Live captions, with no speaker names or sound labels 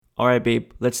All right,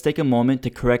 babe, let's take a moment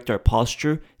to correct our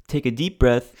posture, take a deep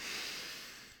breath,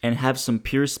 and have some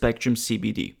pure spectrum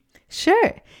CBD.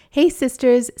 Sure. Hey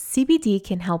sisters, CBD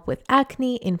can help with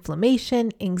acne,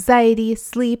 inflammation, anxiety,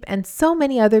 sleep, and so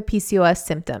many other PCOS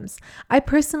symptoms. I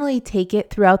personally take it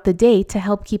throughout the day to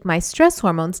help keep my stress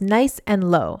hormones nice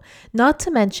and low. Not to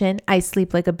mention, I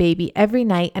sleep like a baby every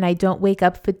night and I don't wake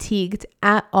up fatigued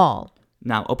at all.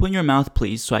 Now open your mouth,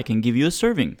 please, so I can give you a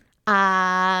serving.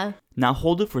 Ah. Now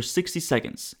hold it for 60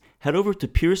 seconds. Head over to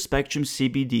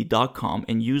purespectrumcbd.com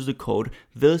and use the code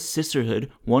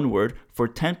THESISTERHOOD, one word, for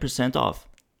 10% off.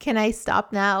 Can I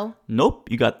stop now?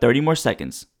 Nope, you got 30 more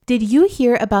seconds. Did you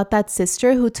hear about that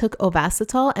sister who took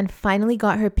Ovasitol and finally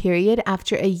got her period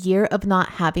after a year of not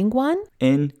having one?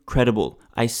 Incredible.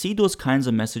 I see those kinds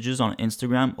of messages on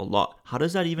Instagram a lot. How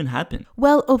does that even happen?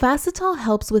 Well, Ovasitol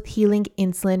helps with healing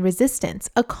insulin resistance,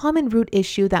 a common root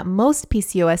issue that most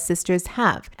PCOS sisters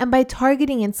have. And by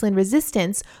targeting insulin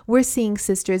resistance, we're seeing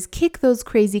sisters kick those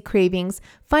crazy cravings,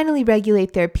 finally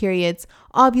regulate their periods,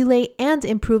 ovulate, and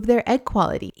improve their egg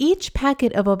quality. Each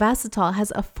packet of Ovasitol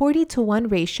has a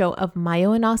 40-to-1 ratio of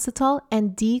myo-inositol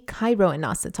and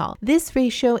D-chiroinositol. This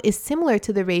ratio is similar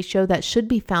to the ratio that should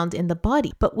be found in the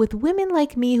body, but with women like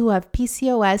me who have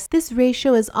PCOS, this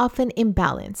ratio is often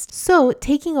imbalanced. So,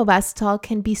 taking Ovasitol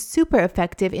can be super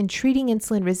effective in treating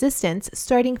insulin resistance,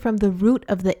 starting from the root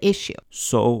of the issue.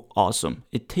 So awesome.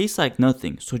 It tastes like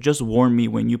nothing, so just warn me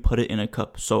when you put it in a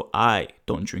cup so I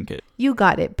don't drink it. You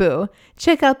got it, boo.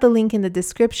 Check out the link in the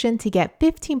description to get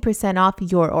 15% off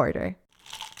your order.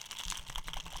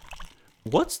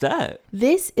 What's that?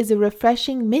 This is a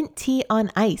refreshing mint tea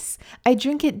on ice. I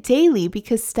drink it daily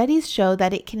because studies show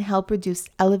that it can help reduce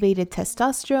elevated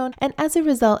testosterone and as a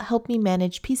result help me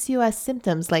manage PCOS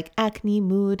symptoms like acne,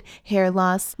 mood, hair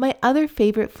loss. My other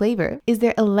favorite flavor is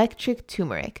their electric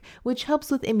turmeric, which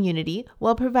helps with immunity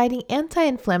while providing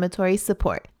anti-inflammatory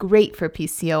support. Great for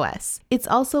PCOS. It's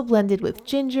also blended with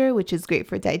ginger, which is great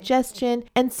for digestion,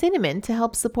 and cinnamon to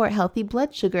help support healthy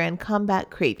blood sugar and combat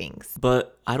cravings.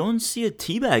 But I don't see a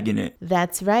tea bag in it.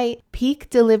 That's right. Peak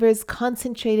delivers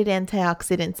concentrated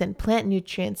antioxidants and plant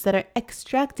nutrients that are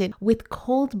extracted with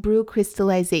cold brew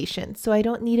crystallization, so I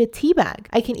don't need a tea bag.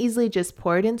 I can easily just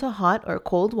pour it into hot or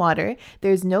cold water.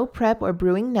 There's no prep or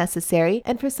brewing necessary,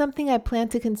 and for something I plan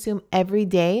to consume every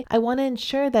day, I want to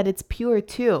ensure that it's pure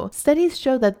too. Studies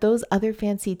show that those other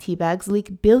fancy tea bags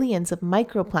leak billions of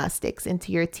microplastics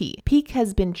into your tea. Peak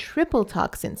has been triple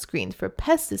toxin screened for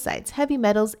pesticides, heavy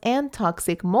metals, and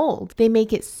toxic mold. They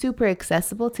make it super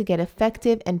accessible to get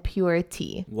effective and pure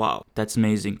tea. Wow, that's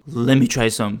amazing. Let me try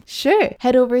some. Sure.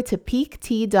 Head over to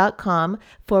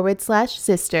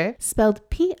peaktea.com/sister, spelled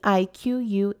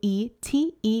PIQUETEA,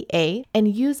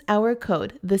 and use our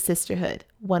code, THESISTERHOOD,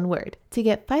 one word, to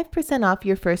get 5% off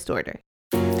your first order.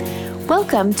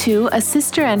 Welcome to A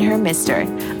Sister and Her Mister,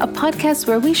 a podcast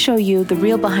where we show you the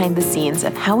real behind the scenes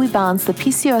of how we balance the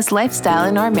PCOS lifestyle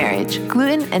in our marriage,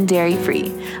 gluten and dairy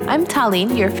free. I'm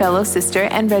Taline, your fellow sister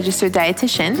and registered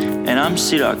dietitian. And I'm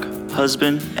Sirak,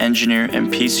 husband, engineer,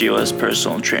 and PCOS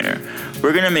personal trainer.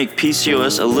 We're gonna make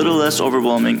PCOS a little less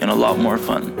overwhelming and a lot more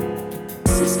fun.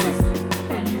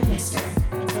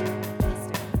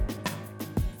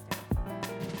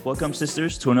 Welcome,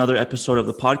 sisters, to another episode of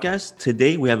the podcast.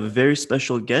 Today, we have a very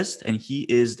special guest, and he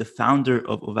is the founder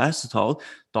of Ovasitol,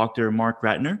 Dr. Mark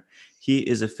Ratner. He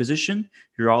is a physician,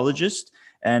 urologist,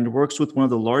 and works with one of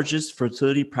the largest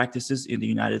fertility practices in the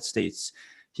United States.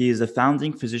 He is the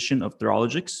founding physician of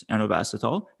Thorologics and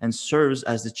Ovasitol and serves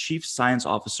as the chief science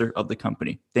officer of the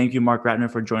company. Thank you, Mark Ratner,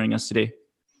 for joining us today.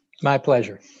 My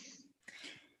pleasure.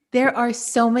 There are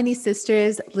so many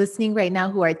sisters listening right now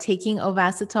who are taking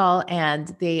Ovasitol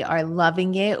and they are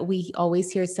loving it. We always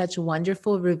hear such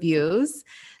wonderful reviews.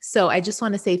 So I just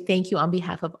want to say thank you on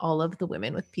behalf of all of the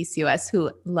women with PCOS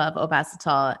who love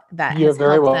Ovasitol. That You're has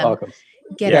very helped welcome.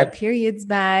 them get our periods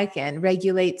back and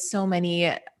regulate so many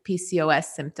PCOS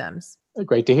symptoms.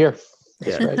 Great to hear.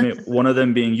 Yeah, right. I mean, one of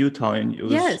them being you, Tallinn.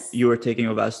 Yes. You were taking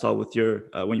Ovasitol with your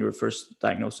when you were first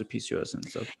diagnosed with PCOS and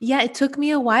stuff. Yeah, it took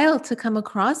me a while to come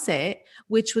across it,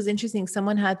 which was interesting.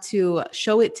 Someone had to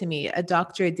show it to me. A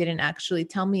doctor didn't actually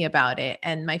tell me about it.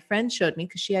 And my friend showed me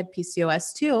because she had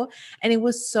PCOS too. And it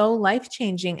was so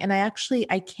life-changing. And I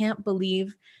can't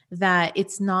believe that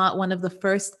it's not one of the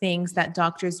first things that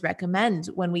doctors recommend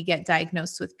when we get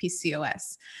diagnosed with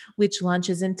PCOS, which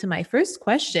launches into my first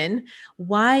question.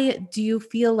 Why do you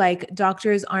feel like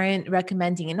doctors aren't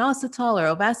recommending inositol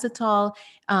or Ovasitol,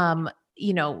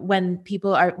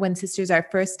 when sisters are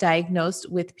first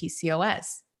diagnosed with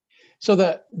PCOS? So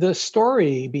the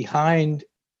story behind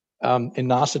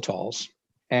inositols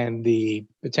and the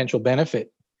potential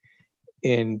benefit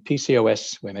in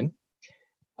PCOS women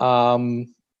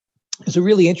is a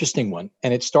really interesting one.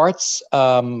 And it starts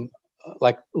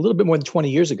like a little bit more than 20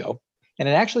 years ago. And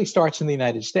it actually starts in the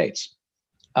United States.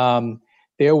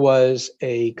 There was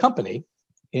a company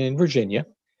in Virginia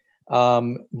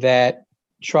that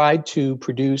tried to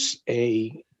produce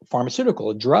a pharmaceutical,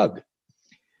 a drug,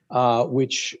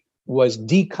 which was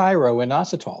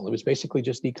D-chiroinositol. It was basically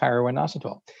just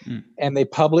D-chiroinositol. And they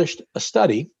published a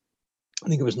study, I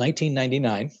think it was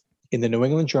 1999, in the New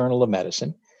England Journal of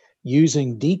Medicine,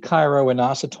 using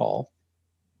D-chiroinositol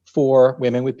for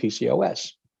women with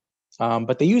PCOS.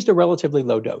 But they used a relatively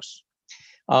low dose.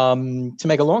 To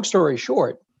make a long story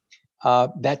short,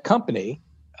 that company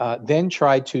then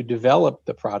tried to develop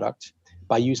the product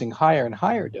by using higher and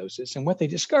higher doses. And what they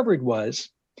discovered was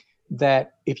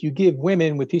that if you give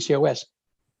women with PCOS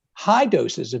high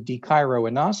doses of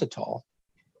D-chiroinositol,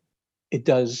 it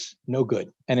does no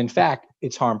good. And in fact,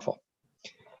 it's harmful.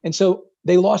 And so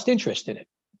they lost interest in it.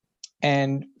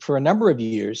 And for a number of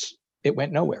years, it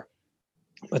went nowhere.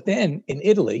 But then in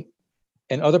Italy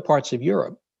and other parts of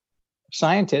Europe,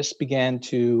 scientists began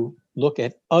to look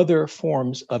at other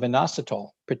forms of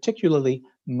inositol, particularly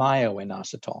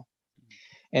myo-inositol.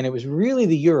 And it was really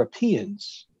the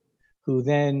Europeans who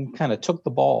then kind of took the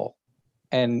ball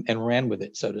and ran with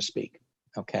it, so to speak.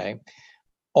 Okay.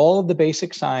 All of the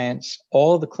basic science,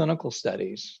 all of the clinical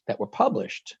studies that were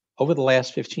published over the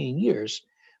last 15 years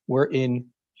were in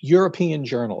European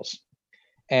journals.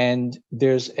 And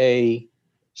there's a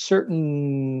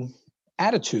certain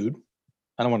attitude.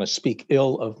 I don't want to speak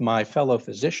ill of my fellow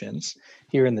physicians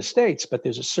here in the States, but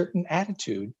there's a certain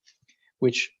attitude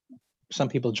which some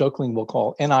people jokingly will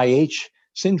call NIH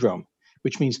syndrome,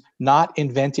 which means not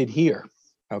invented here.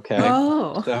 Okay.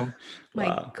 Oh, so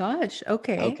my gosh.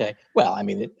 Okay. Okay. Well, I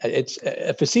mean, it's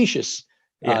a facetious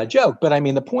joke, but I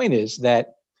mean, the point is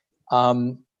that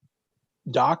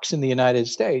docs in the United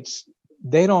States,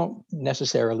 they don't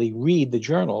necessarily read the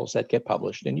journals that get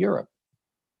published in Europe.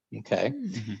 Okay.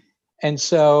 Mm-hmm. And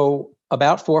so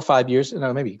about 4 or 5 years,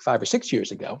 no, maybe 5 or 6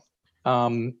 years ago,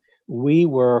 we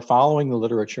were following the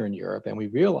literature in Europe, and we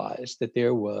realized that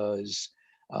there was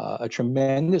a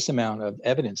tremendous amount of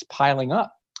evidence piling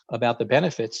up about the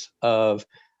benefits of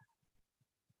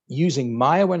using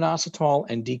myo-inositol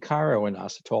and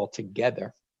D-chiroinositol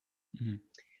together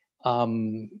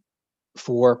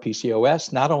for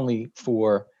PCOS, not only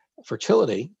for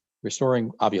fertility,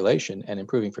 restoring ovulation and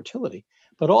improving fertility,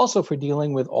 but also for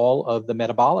dealing with all of the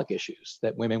metabolic issues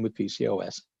that women with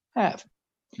PCOS have.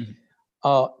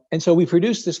 And so we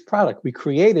produced this product. We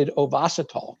created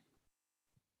Ovasitol,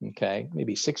 okay,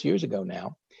 maybe 6 years ago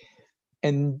now.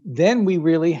 And then we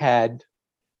really had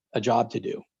a job to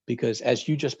do because, as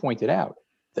you just pointed out,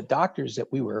 the doctors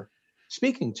that we were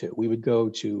speaking to, we would go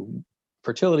to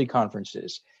fertility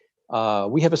conferences.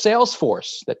 We have a sales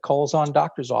force that calls on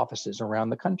doctors' offices around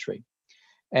the country.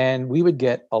 And we would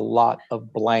get a lot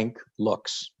of blank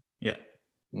looks. Yeah.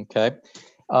 Okay.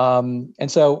 And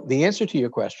so the answer to your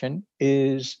question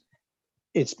is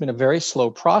it's been a very slow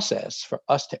process for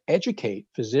us to educate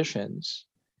physicians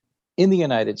in the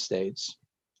United States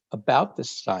about the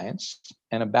science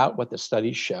and about what the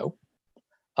studies show.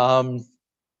 And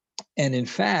in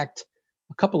fact,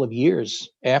 a couple of years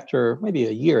after, maybe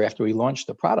a year after we launched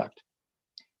the product,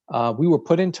 we were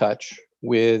put in touch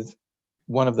with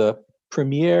one of the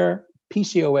premier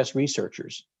PCOS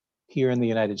researchers here in the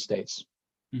United States.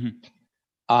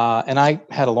 And I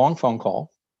had a long phone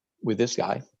call with this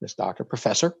guy, this doctor,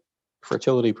 professor,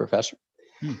 fertility professor,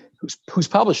 who's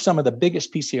published some of the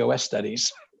biggest PCOS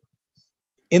studies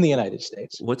in the United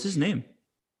States. What's his name?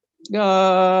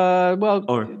 Well,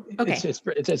 okay.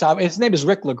 His name is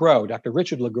Rick LeGros, Dr.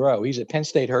 Richard LeGros. He's at Penn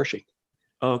State Hershey.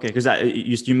 Oh, okay.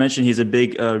 Because you mentioned he's a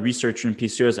big researcher in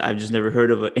PCOS. I've just never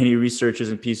heard of any researchers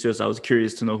in PCOS. I was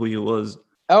curious to know who he was.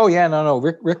 Oh, yeah, no.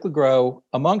 Rick LeGros,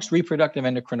 amongst reproductive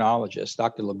endocrinologists,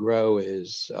 Dr. LeGros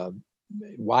is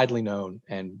widely known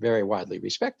and very widely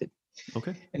respected.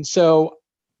 Okay. And so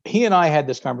he and I had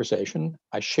this conversation.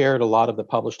 I shared a lot of the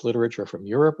published literature from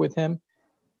Europe with him.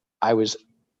 I was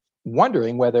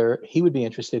wondering whether he would be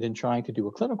interested in trying to do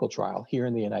a clinical trial here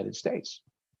in the United States.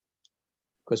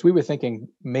 Because we were thinking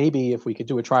maybe if we could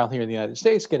do a trial here in the United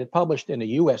States, get it published in a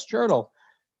U.S. journal,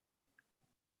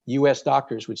 U.S.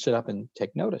 doctors would sit up and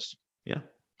take notice. Yeah.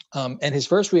 And his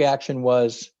first reaction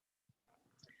was,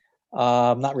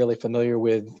 I'm not really familiar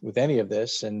with any of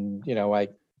this. And, you know,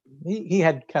 he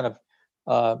had kind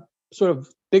of sort of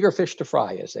bigger fish to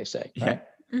fry, as they say. Right?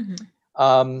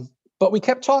 But we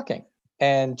kept talking.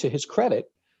 And to his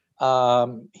credit,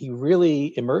 he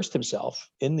really immersed himself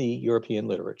in the European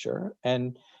literature.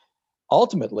 And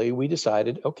ultimately, he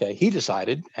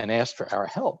decided and asked for our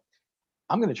help.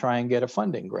 I'm going to try and get a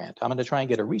funding grant. I'm going to try and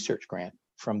get a research grant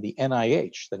from the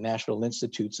NIH, the National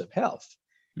Institutes of Health,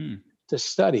 to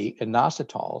study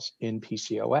inositols in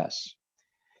PCOS.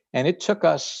 And it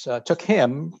took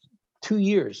him 2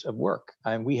 years of work.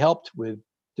 And we helped with,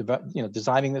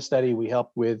 designing the study. We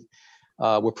helped with,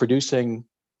 we're producing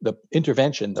the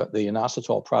intervention, the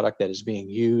inositol product that is being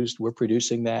used. We're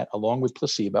producing that along with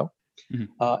placebo.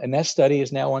 And that study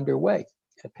is now underway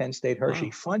at Penn State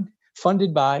Hershey,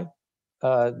 funded by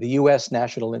the U.S.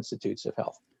 National Institutes of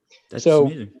Health. That's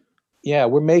amazing. Yeah,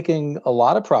 we're making a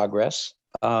lot of progress.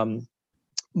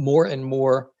 More and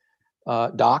more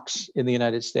docs in the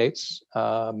United States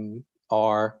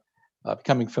are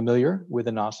becoming familiar with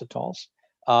inositols.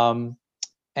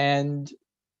 And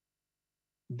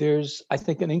there's, I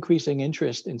think, an increasing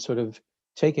interest in sort of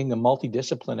taking a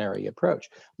multidisciplinary approach.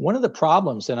 One of the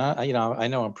problems, and I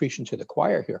know I'm preaching to the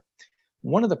choir here,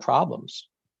 one of the problems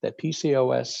that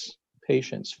PCOS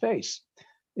patients face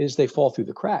is they fall through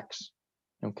the cracks.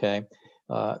 Okay,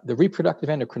 the reproductive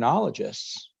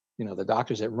endocrinologists, the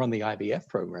doctors that run the IVF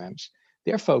programs,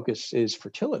 their focus is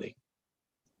fertility.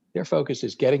 Their focus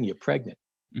is getting you pregnant.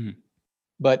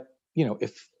 But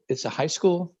if it's a high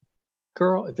school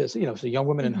girl, if it's it's a young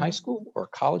woman in high school or a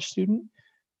college student,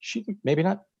 she maybe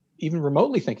not even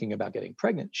remotely thinking about getting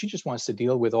pregnant. She just wants to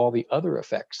deal with all the other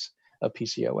effects of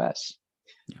PCOS.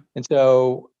 And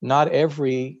so not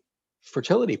every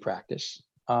fertility practice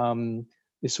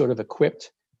is sort of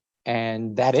equipped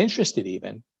and that interested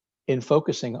even in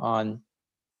focusing on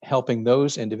helping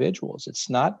those individuals. It's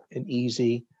not an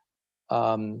easy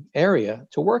area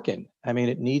to work in. I mean,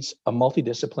 it needs a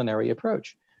multidisciplinary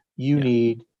approach. You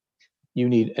need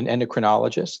an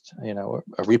endocrinologist,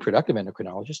 a reproductive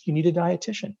endocrinologist. You need a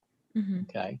dietitian.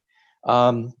 Okay.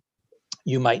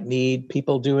 You might need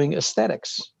people doing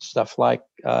aesthetics, stuff like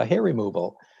hair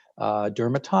removal,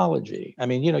 dermatology. I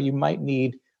mean, you might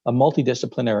need a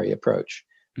multidisciplinary approach.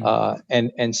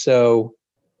 And so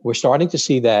we're starting to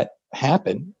see that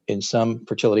happen in some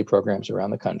fertility programs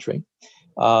around the country.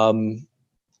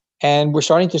 And we're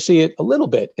starting to see it a little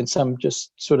bit in some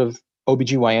just sort of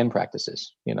OBGYN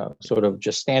practices, sort of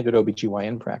just standard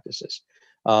OBGYN practices.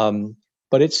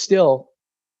 But it's still,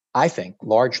 I think,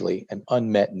 largely an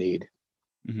unmet need.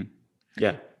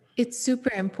 Yeah. It's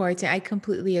super important. I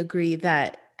completely agree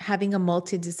that having a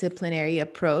multidisciplinary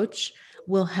approach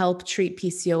will help treat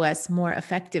PCOS more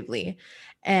effectively.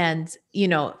 And,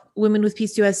 women with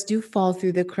PCOS do fall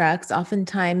through the cracks,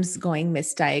 oftentimes going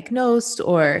misdiagnosed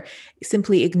or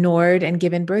simply ignored and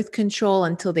given birth control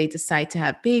until they decide to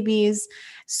have babies.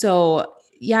 So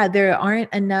yeah, there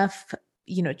aren't enough,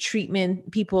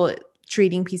 people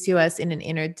treating PCOS in an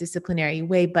interdisciplinary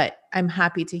way, but I'm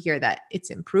happy to hear that it's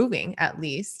improving at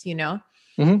least,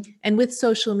 And with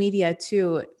social media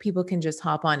too, people can just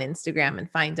hop on Instagram and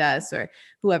find us or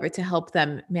whoever to help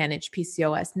them manage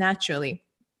PCOS naturally.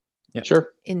 Yeah, sure.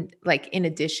 In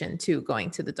addition to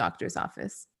going to the doctor's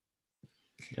office.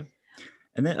 Yeah.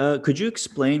 And then could you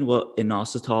explain what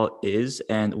inositol is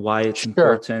and why it's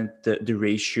important, the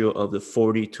ratio of the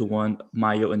 40-1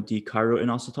 myo and D-chiro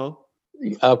inositol?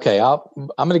 Okay, I'm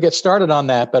going to get started on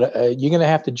that, but you're going to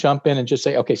have to jump in and just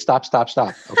say, okay, stop,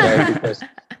 okay,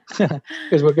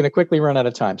 because we're going to quickly run out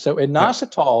of time. So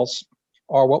inositols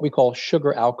are what we call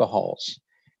sugar alcohols.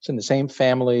 It's in the same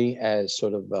family as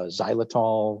sort of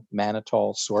xylitol,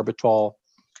 mannitol, sorbitol.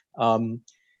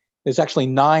 There's actually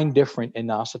 9 different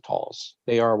inositols.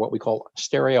 They are what we call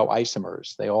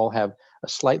stereoisomers. They all have a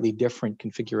slightly different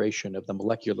configuration of the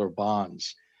molecular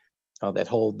bonds that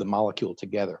hold the molecule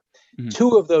together.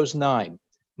 2 of those 9,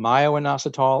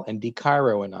 myoinositol and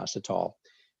D-chiroinositol,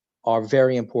 are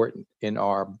very important in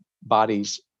our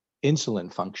body's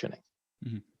insulin functioning.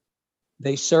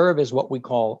 They serve as what we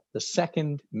call the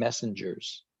second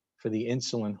messengers for the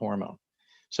insulin hormone.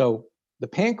 So the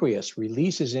pancreas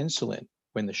releases insulin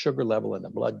when the sugar level in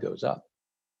the blood goes up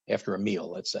after a meal,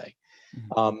 let's say.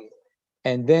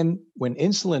 And then when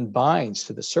insulin binds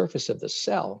to the surface of the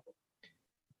cell,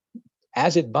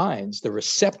 as it binds, the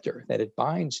receptor that it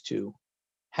binds to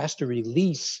has to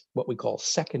release what we call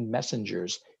second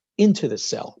messengers into the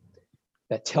cell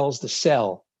that tells the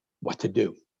cell what to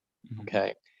do.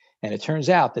 Okay. And it turns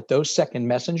out that those second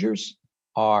messengers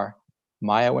are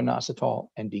myoinositol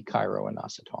and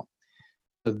D-chiroinositol.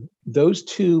 So those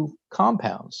 2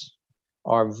 compounds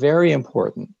are very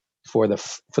important for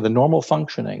the normal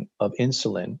functioning of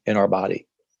insulin in our body.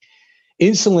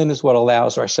 Insulin is what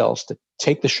allows our cells to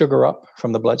take the sugar up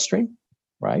from the bloodstream,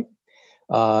 right?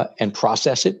 And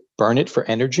process it, burn it for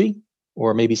energy,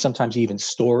 or maybe sometimes even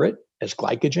store it as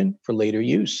glycogen for later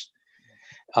use.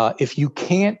 If you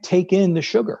can't take in the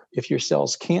sugar, if your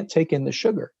cells can't take in the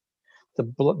sugar,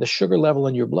 the sugar level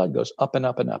in your blood goes up and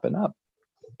up and up and up.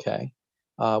 Okay.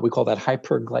 We call that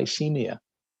hyperglycemia.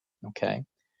 Okay.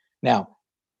 Now,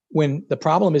 when the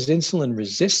problem is insulin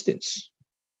resistance,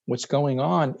 what's going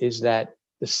on is that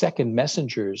the second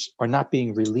messengers are not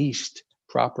being released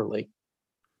properly.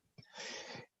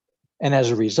 And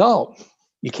as a result,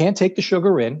 you can't take the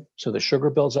sugar in, so the sugar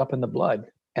builds up in the blood.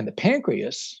 And the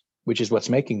pancreas, which is what's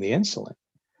making the insulin,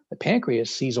 the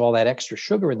pancreas sees all that extra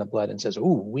sugar in the blood and says,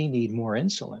 "Ooh, we need more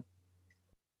insulin."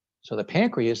 So the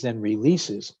pancreas then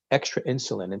releases extra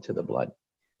insulin into the blood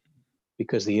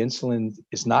because the insulin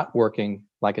is not working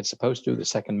like it's supposed to. The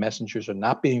second messengers are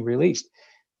not being released.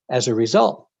 As a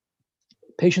result,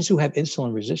 patients who have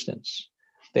insulin resistance,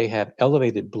 they have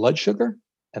elevated blood sugar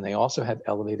and they also have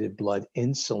elevated blood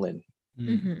insulin.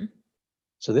 Mm-hmm.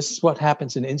 So this is what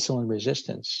happens in insulin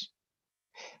resistance.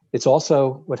 It's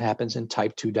also what happens in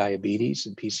type 2 diabetes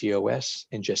and PCOS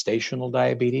and gestational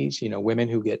diabetes, women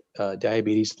who get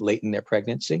diabetes late in their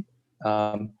pregnancy.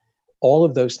 All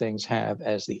of those things have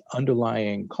as the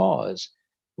underlying cause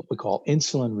what we call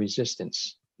insulin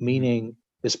resistance, meaning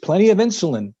there's plenty of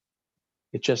insulin.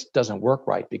 It just doesn't work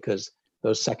right because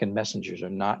those second messengers are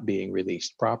not being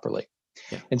released properly.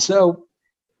 Yeah. And so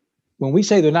when we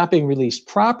say they're not being released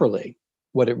properly,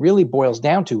 what it really boils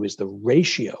down to is the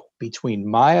ratio between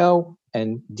myo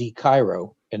and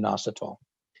D-chiroinositol.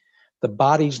 The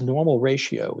body's normal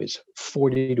ratio is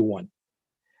 40 to 1.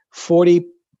 40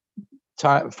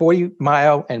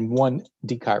 myo and 1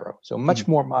 D-chiro. So much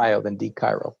more myo than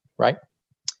D-chiro, right?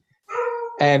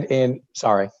 And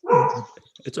sorry.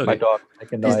 It's okay. My dog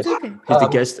making noise. It's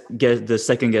okay. He's the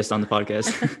second guest on the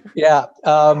podcast. Yeah.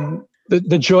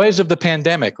 The joys of the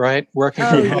pandemic, right? Working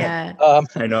from home. Yeah.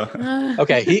 I know.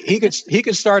 Okay, he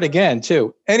could start again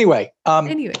too. Anyway.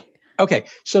 Okay,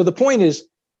 so the point is,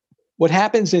 what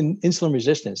happens in insulin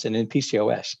resistance and in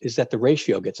PCOS is that the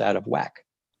ratio gets out of whack.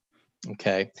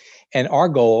 Okay, and our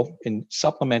goal in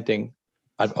supplementing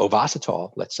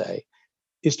Ovasitol, let's say,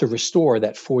 is to restore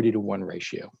that 40 to 1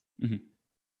 ratio,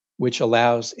 which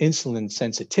allows insulin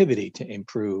sensitivity to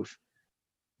improve,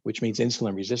 which means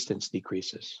insulin resistance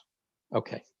decreases.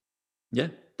 Okay. Yeah,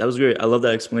 that was great. I love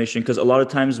that explanation because a lot of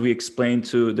times we explain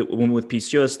to the woman with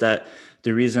PCOS that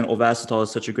the reason Ovasitol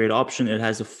is such a great option, it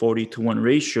has a 40 to 1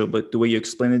 ratio, but the way you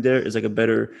explain it there is like a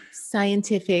better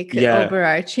scientific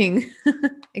overarching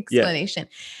explanation.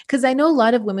 Because I know a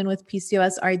lot of women with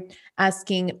PCOS are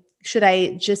asking, can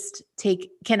I just take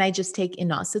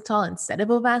inositol instead of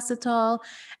Ovasitol?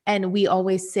 And we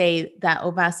always say that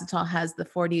Ovasitol has the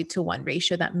 40 to 1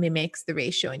 ratio that mimics the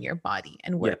ratio in your body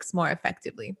and works more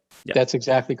effectively. Yeah. That's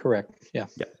exactly correct. Yeah.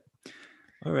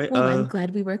 All right. Well, I'm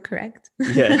glad we were correct.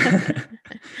 Yeah.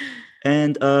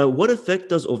 And what effect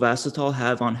does Ovasitol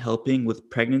have on helping with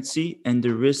pregnancy and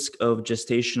the risk of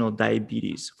gestational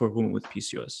diabetes for women with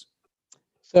PCOS?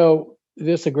 So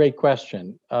this is a great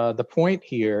question. The point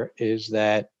here is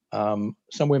that some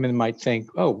women might think,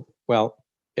 oh, well,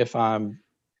 if I'm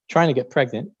trying to get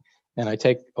pregnant and I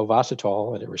take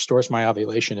Ovasitol and it restores my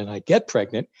ovulation and I get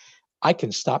pregnant, I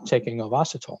can stop taking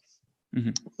Ovasitol.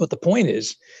 But the point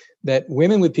is that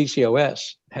women with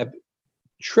PCOS have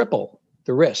triple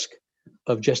the risk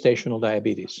of gestational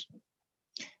diabetes.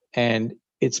 And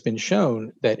it's been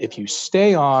shown that if you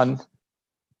stay on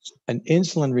an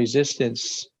insulin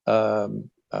resistance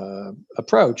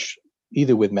approach,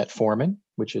 either with metformin,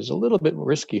 which is a little bit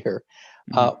riskier,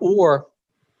 or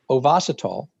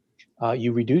Ovasitol,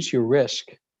 you reduce your risk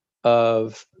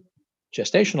of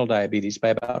gestational diabetes by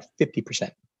about 50%.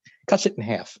 Cuts it in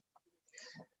half.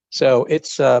 So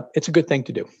it's a good thing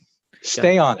to do.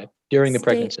 Stay on it during the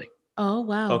pregnancy. Oh,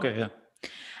 wow. Okay, yeah.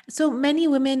 So many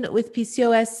women with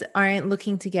PCOS aren't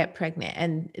looking to get pregnant,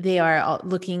 and they are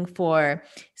looking for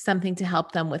something to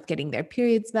help them with getting their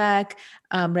periods back,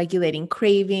 regulating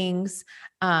cravings,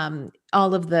 all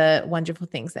of the wonderful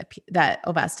things that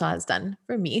Ovasitol has done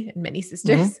for me and many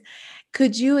sisters.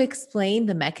 Could you explain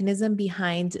the mechanism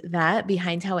behind that,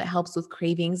 behind how it helps with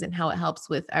cravings and how it helps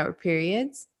with our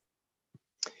periods?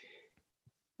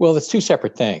 Well, it's two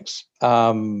separate things.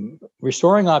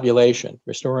 Restoring ovulation,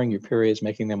 restoring your periods,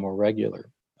 making them more regular,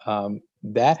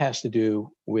 that has to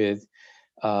do with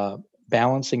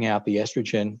balancing out the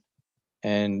estrogen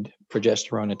and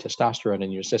progesterone and testosterone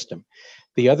in your system.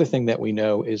 The other thing that we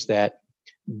know is that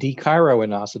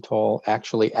D-chiroinositol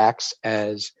actually acts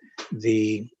as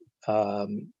the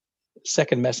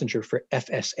second messenger for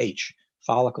FSH,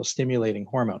 follicle stimulating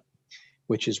hormone,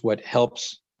 which is what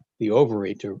helps the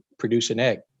ovary to produce an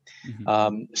egg.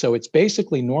 So it's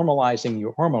basically normalizing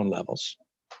your hormone levels.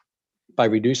 by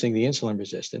reducing the insulin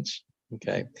resistance.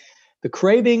 Okay. The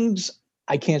cravings,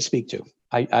 I can't speak to.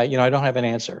 I don't have an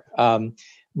answer.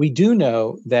 We do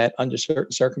know that under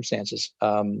certain circumstances,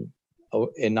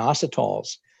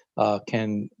 inositols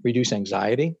can reduce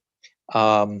anxiety.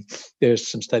 There's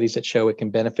some studies that show it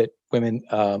can benefit women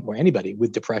or anybody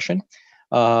with depression,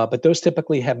 but those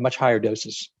typically have much higher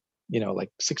doses,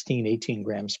 like 16, 18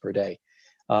 grams per day.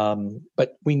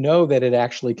 But we know that it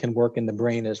actually can work in the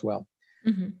brain as well.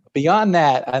 Mm-hmm. Beyond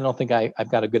that, I don't think I've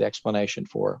got a good explanation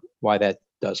for why that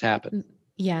does happen.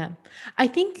 Yeah.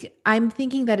 I'm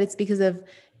thinking that it's because of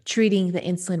treating the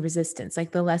insulin resistance,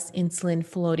 like the less insulin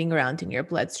floating around in your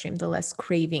bloodstream, the less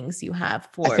cravings you have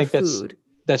I for think food.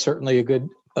 that's certainly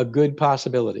a good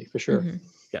possibility for sure. Mm-hmm.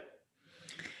 Yeah.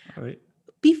 All right.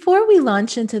 Before we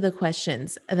launch into the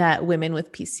questions that women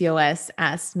with PCOS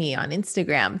asked me on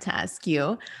Instagram to ask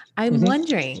you, I'm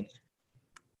wondering,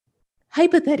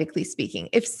 hypothetically speaking,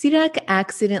 if Sirak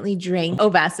accidentally drank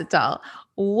Ovasitol,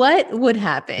 what would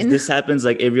happen? This happens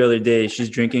like every other day. She's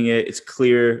drinking it. It's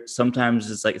clear.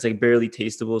 Sometimes it's like barely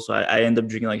tasteable. So I end up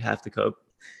drinking like half the cup.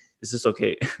 Is this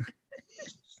okay?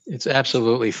 It's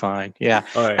absolutely fine. Yeah.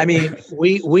 All right. I mean,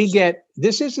 we get,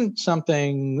 this isn't some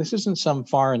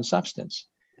foreign substance.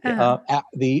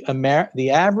 The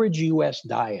average US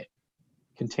diet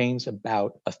contains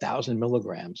about 1,000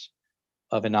 milligrams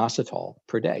of inositol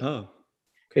per day. Oh.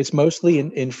 It's mostly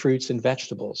in fruits and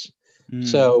vegetables. Mm.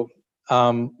 So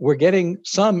we're getting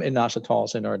some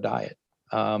inositols in our diet.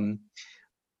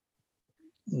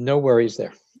 No worries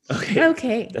there.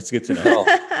 Okay. That's good to know.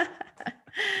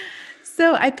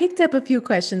 So I picked up a few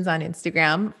questions on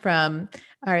Instagram from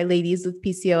our ladies with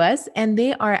PCOS, and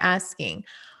they are asking,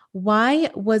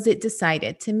 why was it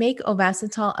decided to make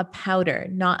Ovasitol a powder,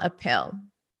 not a pill?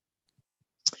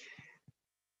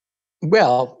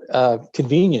 Well,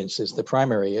 convenience is the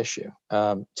primary issue.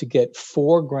 To get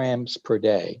 4 grams per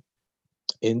day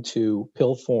into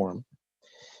pill form,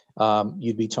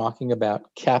 you'd be talking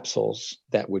about capsules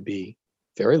that would be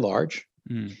very large.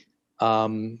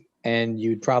 And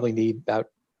you'd probably need about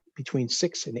between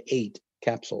 6 and 8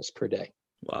 capsules per day.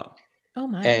 Wow. Oh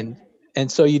my. And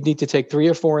so you'd need to take 3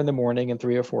 or 4 in the morning and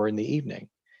 3 or 4 in the evening.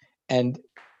 And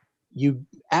you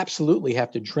absolutely have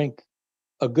to drink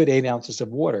a good 8 ounces of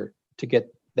water to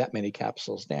get that many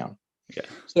capsules down. Yeah.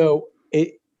 So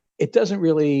it doesn't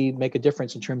really make a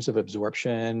difference in terms of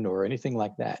absorption or anything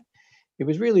like that. It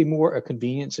was really more a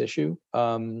convenience issue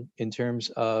in terms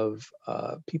of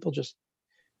people just,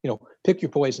 pick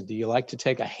your poison. Do you like to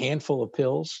take a handful of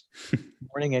pills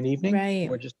morning and evening, right,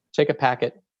 or just take a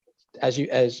packet? As you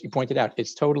pointed out,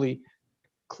 it's totally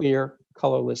clear,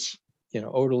 colorless,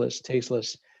 odorless,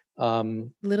 tasteless. A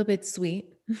little bit sweet.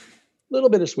 Little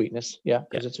bit of sweetness,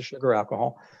 because it's a sugar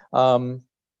alcohol. A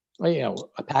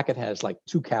packet has like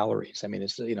 2 calories. I mean,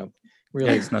 it's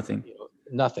really it's nothing.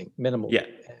 Nothing, minimal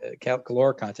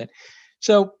caloric content.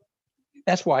 So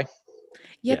that's why.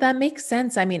 Yeah, that makes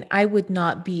sense. I mean, I would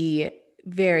not be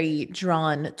very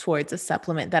drawn towards a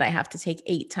supplement that I have to take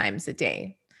 8 times a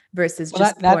day versus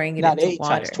just pouring it into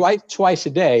water. Twice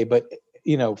a day, but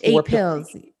 4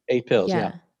 pills. 8 pills.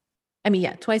 Yeah. I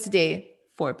mean, twice a day,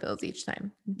 4 pills each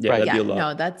time. Yeah, that'd be a lot.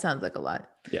 No, that sounds like a lot.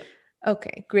 Yeah.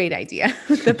 Okay, great idea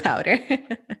with the powder.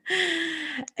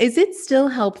 Is it still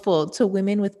helpful to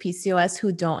women with PCOS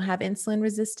who don't have insulin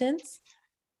resistance?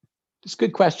 It's a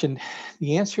good question.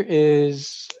 The answer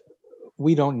is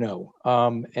we don't know.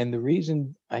 And the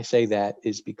reason I say that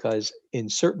is because in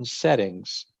certain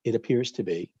settings, it appears to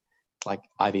be like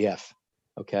IVF.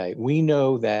 Okay. We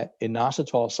know that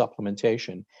inositol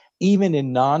supplementation, even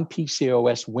in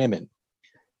non-PCOS women,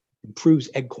 improves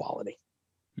egg quality.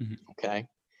 Okay.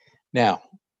 Now,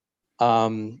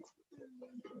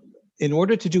 in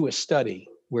order to do a study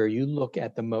where you look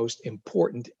at the most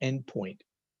important endpoint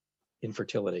in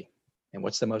fertility, and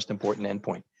what's the most important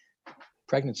endpoint?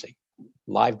 Pregnancy,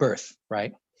 live birth,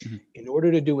 right? In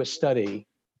order to do a study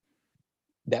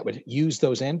that would use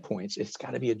those endpoints, it's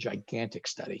got to be a gigantic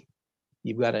study.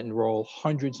 You've got to enroll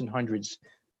hundreds and hundreds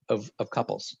of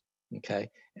couples, okay?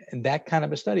 And that kind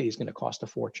of a study is going to cost a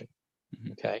fortune,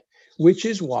 okay? Which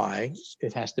is why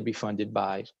it has to be funded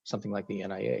by something like the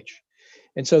NIH.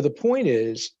 And so the point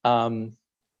is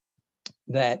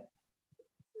that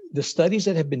the studies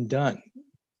that have been done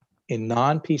in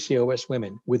non-PCOS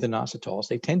women with inositols,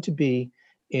 they tend to be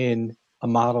in a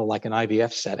model like an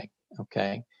IVF setting,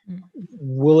 okay?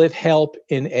 Will it help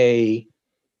in a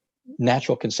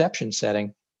natural conception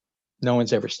setting? No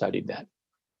one's ever studied that.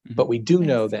 But we do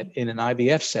know that in an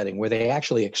IVF setting where they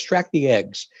actually extract the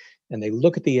eggs and they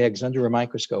look at the eggs under a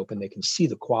microscope and they can see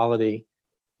the quality,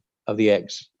 of the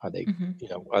eggs. Are they,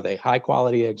 are they high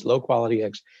quality eggs, low quality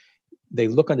eggs? They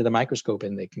look under the microscope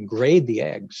and they can grade the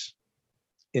eggs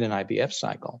in an IVF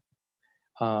cycle.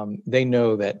 They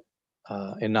know that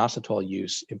inositol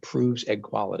use improves egg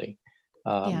quality,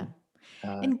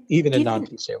 And even in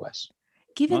non-PCOS.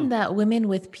 Given that women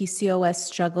with PCOS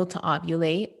struggle to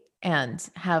ovulate and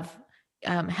have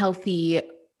healthy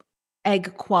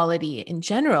egg quality in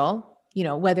general,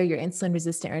 whether you're insulin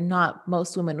resistant or not,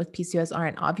 most women with PCOS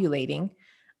aren't ovulating.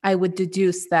 I would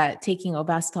deduce that taking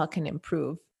Ovasitol can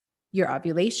improve your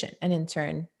ovulation and in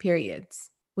turn periods.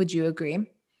 Would you agree?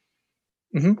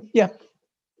 Mm-hmm. Yeah.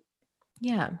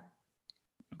 Yeah.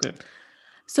 Okay.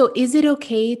 So is it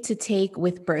okay to take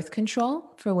with birth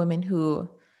control for women who...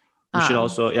 We should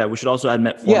also add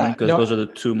metformin because those are the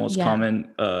two most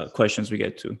common questions we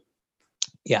get to.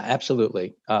 Yeah,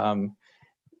 absolutely.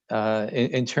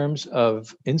 In terms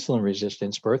of insulin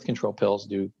resistance, birth control pills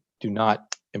do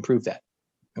not improve that.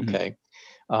 Okay.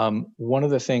 One of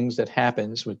the things that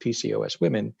happens with PCOS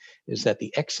women is that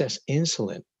the excess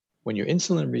insulin, when you're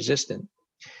insulin resistant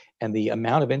and the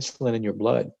amount of insulin in your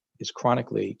blood is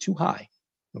chronically too high,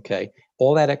 okay,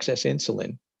 all that excess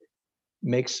insulin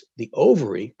makes the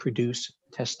ovary produce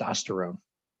testosterone.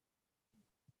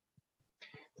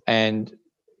 And,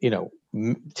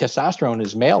 testosterone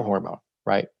is male hormone,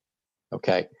 right?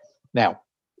 Okay. Now,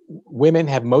 women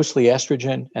have mostly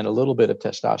estrogen and a little bit of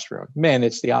testosterone. Men,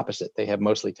 it's the opposite. They have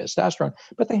mostly testosterone,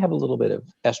 but they have a little bit of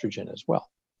estrogen as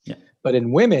well. Yeah. But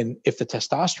in women, if the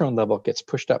testosterone level gets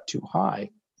pushed up too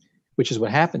high, which is what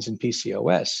happens in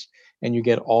PCOS, and you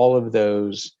get all of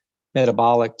those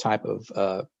metabolic type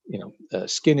of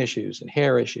skin issues and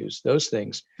hair issues, those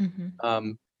things,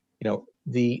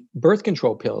 the birth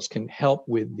control pills can help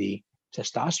with the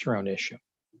testosterone issue,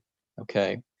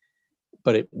 okay,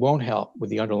 but it won't help with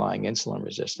the underlying insulin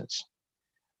resistance.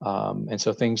 And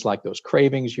so things like those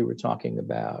cravings you were talking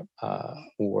about,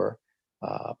 or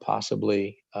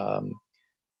possibly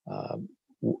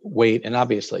weight, and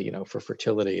obviously, for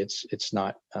fertility, it's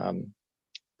not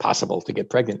possible to get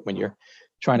pregnant when you're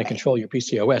trying to control your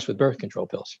PCOS with birth control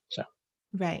pills. So.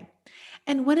 Right.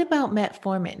 And what about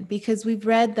metformin? Because we've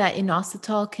read that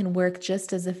inositol can work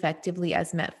just as effectively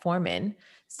as metformin,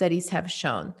 studies have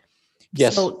shown.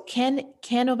 Yes. So can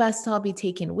Ovasitol be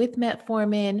taken with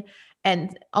metformin?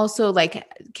 And also,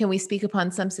 can we speak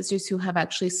upon some sisters who have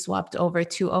actually swapped over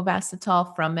to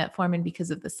Ovasitol from metformin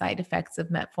because of the side effects of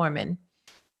metformin?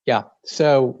 Yeah.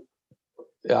 So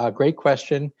great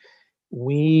question.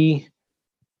 We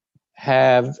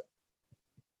have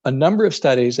a number of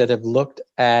studies that have looked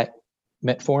at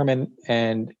metformin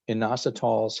and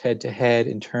inositols head-to-head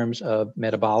in terms of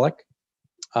metabolic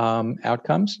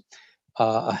outcomes.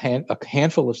 A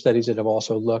handful of studies that have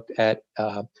also looked at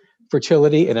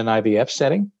fertility in an IVF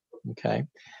setting, okay?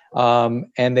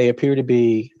 And they appear to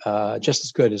be just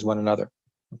as good as one another,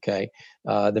 okay?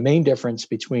 The main difference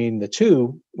between the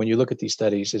two, when you look at these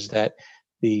studies, is that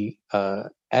the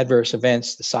adverse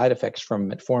events, the side effects from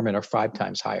metformin are 5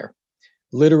 times higher,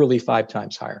 literally 5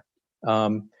 times higher.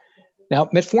 Now,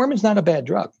 metformin is not a bad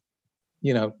drug.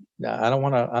 I don't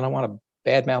want to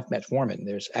badmouth metformin.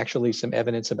 There's actually some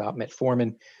evidence about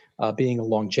metformin being a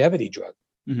longevity drug.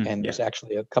 And there's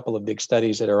actually a couple of big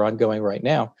studies that are ongoing right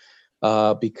now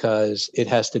because it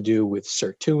has to do with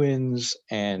sirtuins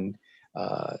and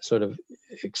sort of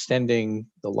extending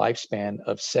the lifespan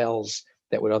of cells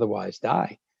that would otherwise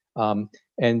die.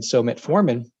 And so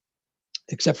metformin,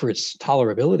 except for its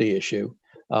tolerability issue,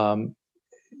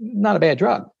 not a bad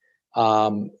drug.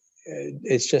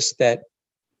 It's just that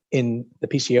in the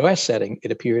PCOS setting,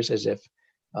 it appears as if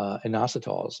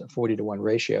inositols, a 40-to-1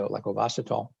 ratio like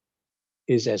Ovasitol,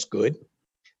 is as good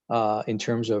in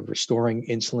terms of restoring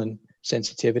insulin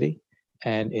sensitivity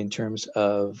and in terms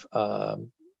of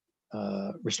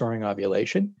restoring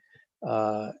ovulation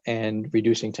and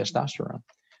reducing testosterone.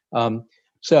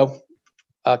 So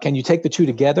can you take the two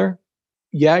together?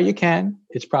 Yeah, you can.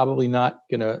 It's probably not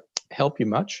going to help you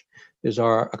much. There's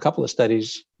a couple of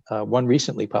studies, one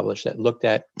recently published, that looked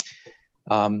at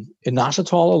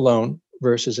inositol alone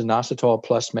versus inositol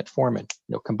plus metformin.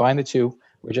 Combine the two,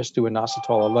 or just do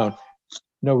inositol alone.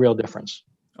 No real difference.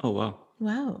 Oh, wow.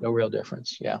 Wow. No real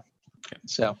difference. Yeah.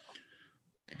 So.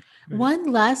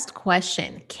 One last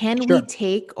question. Can we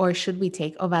take, or should we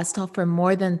take, Ovasitol for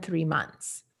more than 3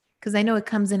 months? Because I know it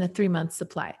comes in a 3-month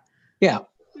supply. Yeah.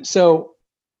 So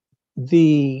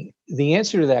the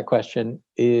answer to that question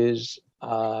is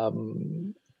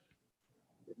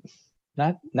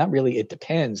not really. It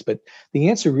depends, but the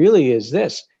answer really is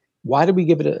this: why do we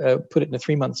give it put it in a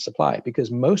 3-month supply?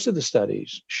 Because most of the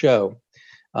studies show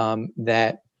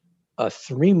that a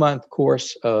 3-month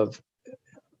course of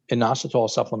inositol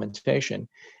supplementation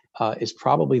is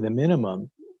probably the minimum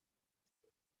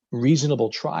reasonable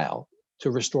trial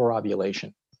to restore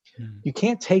ovulation. You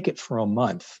can't take it for a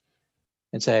month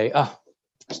and say, oh,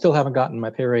 still haven't gotten my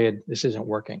period, this isn't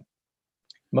working.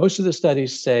 Most of the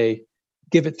studies say,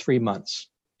 give it 3 months.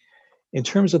 In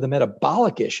terms of the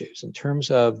metabolic issues, in terms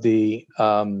of the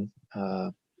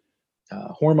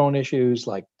hormone issues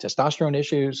like testosterone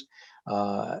issues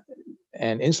and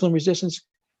insulin resistance,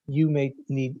 you may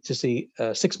need to see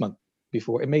 6 months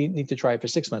before. It may need to try it for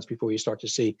 6 months before you start to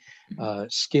see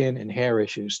skin and hair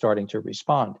issues starting to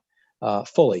respond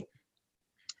fully.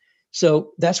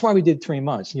 So that's why we did 3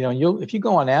 months. You know, if you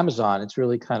go on Amazon, it's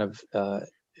really kind of,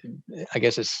 I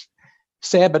guess it's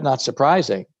sad but not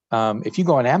surprising. If you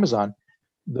go on Amazon,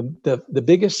 the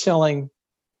biggest selling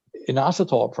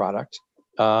inositol product,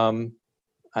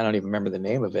 I don't even remember the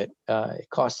name of it. It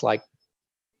costs like,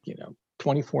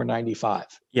 $24.95.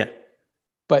 Yeah.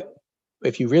 But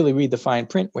if you really read the fine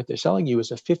print, what they're selling you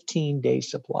is a 15-day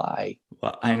supply.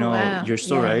 Well, I know. Wow. You're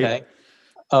so right. Okay,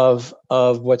 of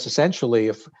what's essentially,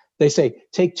 if they say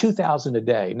take 2,000 a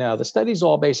day. Now the studies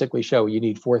all basically show you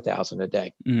need 4,000 a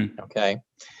day. Okay,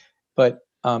 but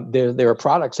there are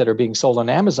products that are being sold on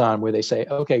Amazon where they say,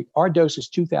 okay, our dose is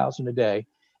 2,000 a day,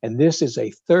 and this is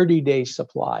a 30-day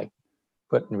supply.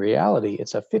 But in reality,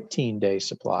 it's a 15-day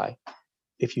supply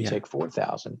if you take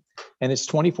 4,000, and it's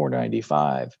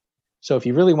 $24.95. So if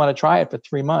you really want to try it for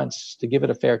 3 months to give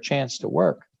it a fair chance to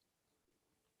work,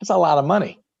 that's a lot of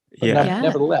money. But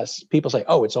nevertheless, people say,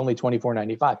 oh, it's only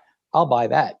 $24.95. I'll buy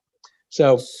that.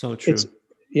 So true.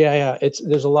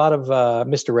 There's a lot of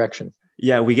misdirection.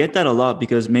 Yeah, we get that a lot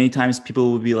because many times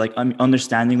people will be like,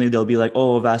 understandingly, they'll be like,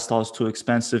 oh, Ovasitol is too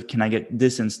expensive. Can I get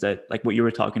this instead? Like what you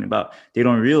were talking about. They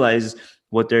don't realize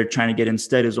what they're trying to get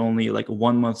instead is only like a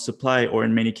 1 month supply, or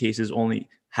in many cases, only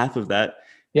half of that.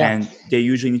 Yeah. And they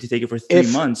usually need to take it for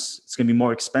 3 months. It's going to be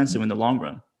more expensive in the long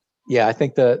run. Yeah, I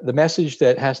think the message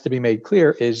that has to be made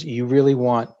clear is you really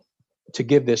want to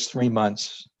give this 3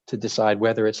 months to decide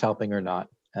whether it's helping or not.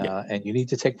 And you need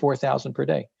to take 4,000 per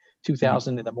day,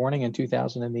 2,000 in the morning and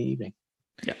 2,000 in the evening.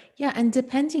 Yeah. And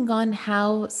depending on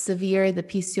how severe the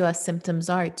PCOS symptoms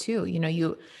are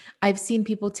too, I've seen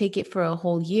people take it for a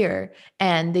whole year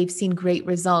and they've seen great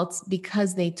results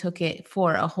because they took it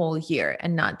for a whole year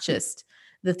and not just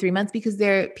the 3 months, because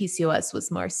their PCOS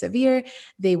was more severe.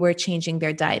 They were changing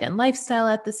their diet and lifestyle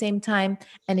at the same time.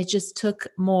 And it just took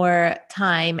more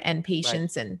time and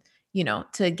patience and,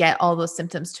 to get all those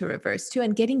symptoms to reverse too.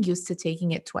 And getting used to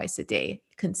taking it twice a day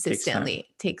consistently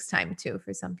takes time too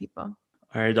for some people.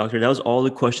 All right, doctor, that was all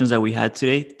the questions that we had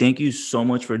today. Thank you so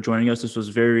much for joining us. This was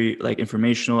very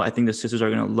informational. I think the sisters are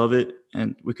going to love it,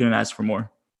 and we couldn't ask for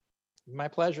more. My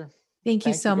pleasure. Thank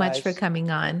you so much for coming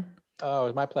on. Oh, it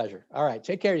was my pleasure. All right.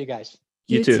 Take care, you guys.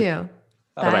 You too.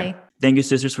 Bye. Thank you,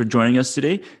 sisters, for joining us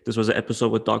today. This was an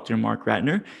episode with Dr. Mark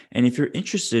Ratner. And if you're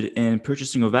interested in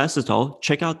purchasing Ovasitol,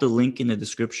 check out the link in the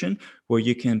description where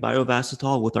you can buy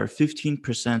Ovasitol with our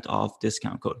 15% off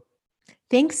discount code.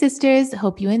 Thanks, sisters.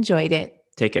 Hope you enjoyed it.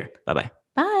 Take care. Bye-bye.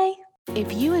 Bye.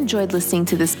 If you enjoyed listening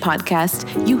to this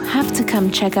podcast, you have to come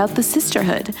check out The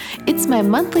Sisterhood. It's my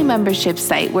monthly membership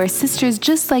site where sisters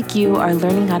just like you are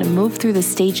learning how to move through the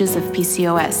stages of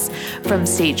PCOS. From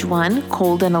stage 1,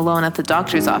 cold and alone at the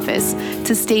doctor's office,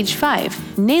 to stage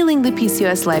 5, nailing the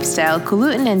PCOS lifestyle,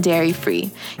 gluten and dairy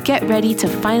free. Get ready to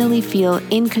finally feel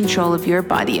in control of your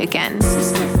body again.